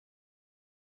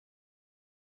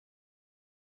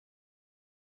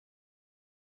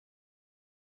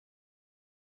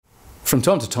From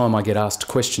time to time I get asked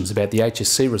questions about the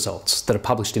HSC results that are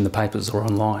published in the papers or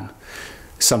online.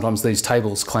 Sometimes these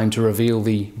tables claim to reveal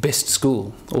the best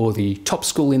school or the top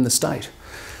school in the state.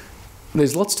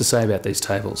 There's lots to say about these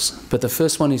tables, but the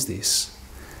first one is this: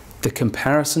 the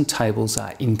comparison tables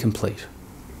are incomplete.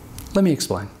 Let me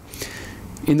explain.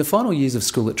 In the final years of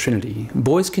school at Trinity,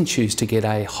 boys can choose to get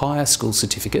a higher school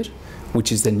certificate, which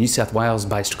is the New South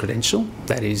Wales-based credential,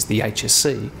 that is the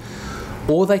HSC,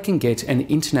 or they can get an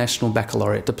International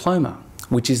Baccalaureate Diploma,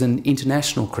 which is an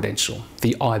international credential,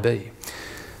 the IB.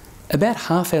 About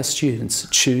half our students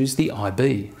choose the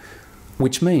IB,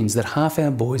 which means that half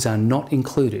our boys are not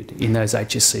included in those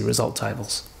HSC result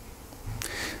tables.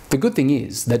 The good thing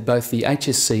is that both the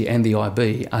HSC and the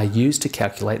IB are used to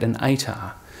calculate an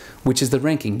ATAR, which is the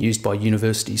ranking used by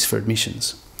universities for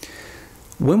admissions.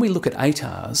 When we look at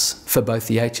ATARs for both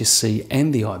the HSC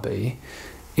and the IB,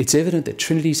 it's evident that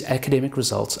Trinity's academic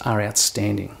results are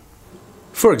outstanding.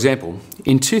 For example,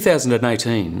 in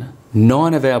 2018,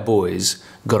 9 of our boys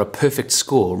got a perfect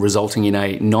score, resulting in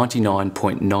a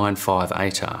 99.95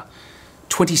 ATAR.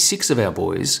 26 of our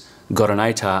boys got an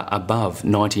ATAR above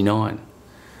 99.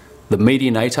 The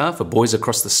median ATAR for boys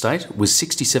across the state was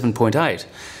 67.8,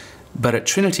 but at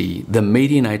Trinity, the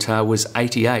median ATAR was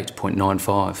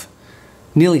 88.95.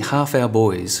 Nearly half our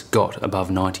boys got above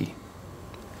 90.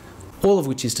 All of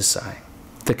which is to say,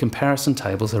 the comparison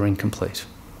tables are incomplete.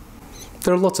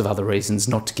 There are lots of other reasons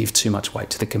not to give too much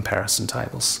weight to the comparison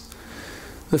tables.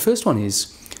 The first one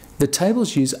is, the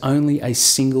tables use only a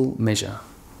single measure.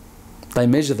 They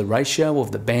measure the ratio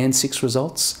of the Band 6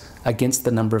 results against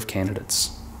the number of candidates.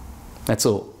 That's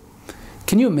all.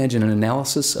 Can you imagine an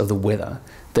analysis of the weather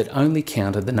that only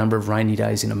counted the number of rainy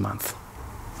days in a month?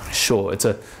 Sure, it's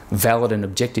a valid and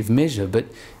objective measure, but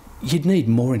you'd need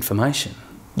more information.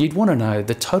 You'd want to know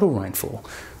the total rainfall,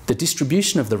 the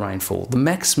distribution of the rainfall, the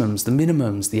maximums, the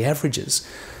minimums, the averages.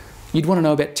 You'd want to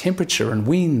know about temperature and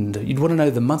wind. You'd want to know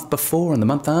the month before and the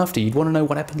month after. You'd want to know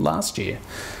what happened last year.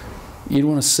 You'd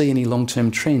want to see any long-term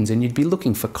trends, and you'd be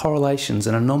looking for correlations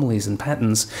and anomalies and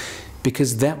patterns,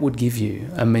 because that would give you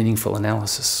a meaningful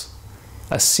analysis.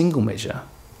 A single measure,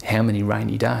 how many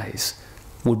rainy days,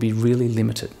 would be really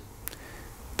limited.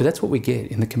 But that's what we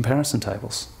get in the comparison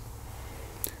tables.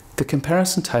 The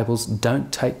comparison tables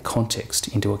don't take context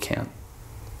into account.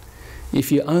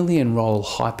 If you only enrol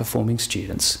high-performing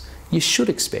students, you should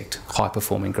expect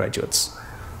high-performing graduates.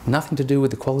 Nothing to do with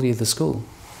the quality of the school.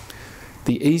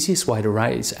 The easiest way to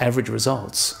raise average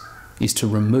results is to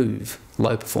remove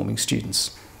low-performing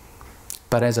students.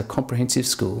 But as a comprehensive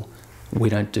school, we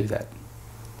don't do that.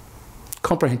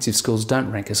 Comprehensive schools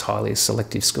don't rank as highly as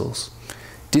selective schools.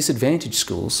 Disadvantaged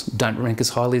schools don't rank as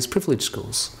highly as privileged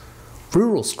schools.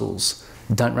 Rural schools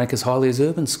don't rank as highly as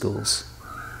urban schools.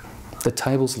 The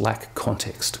tables lack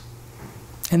context.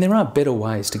 And there are better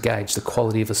ways to gauge the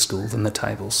quality of a school than the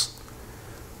tables.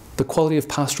 The quality of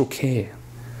pastoral care,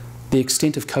 the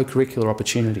extent of co-curricular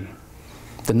opportunity,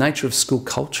 the nature of school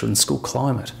culture and school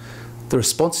climate, the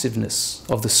responsiveness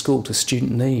of the school to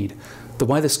student need, the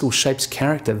way the school shapes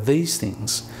character, these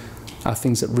things are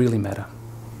things that really matter.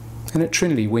 And at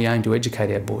Trinity, we aim to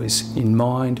educate our boys in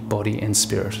mind, body and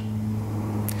spirit.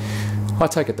 I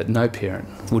take it that no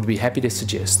parent would be happy to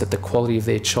suggest that the quality of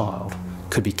their child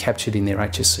could be captured in their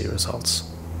HSC results.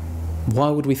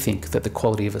 Why would we think that the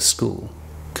quality of a school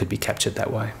could be captured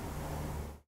that way?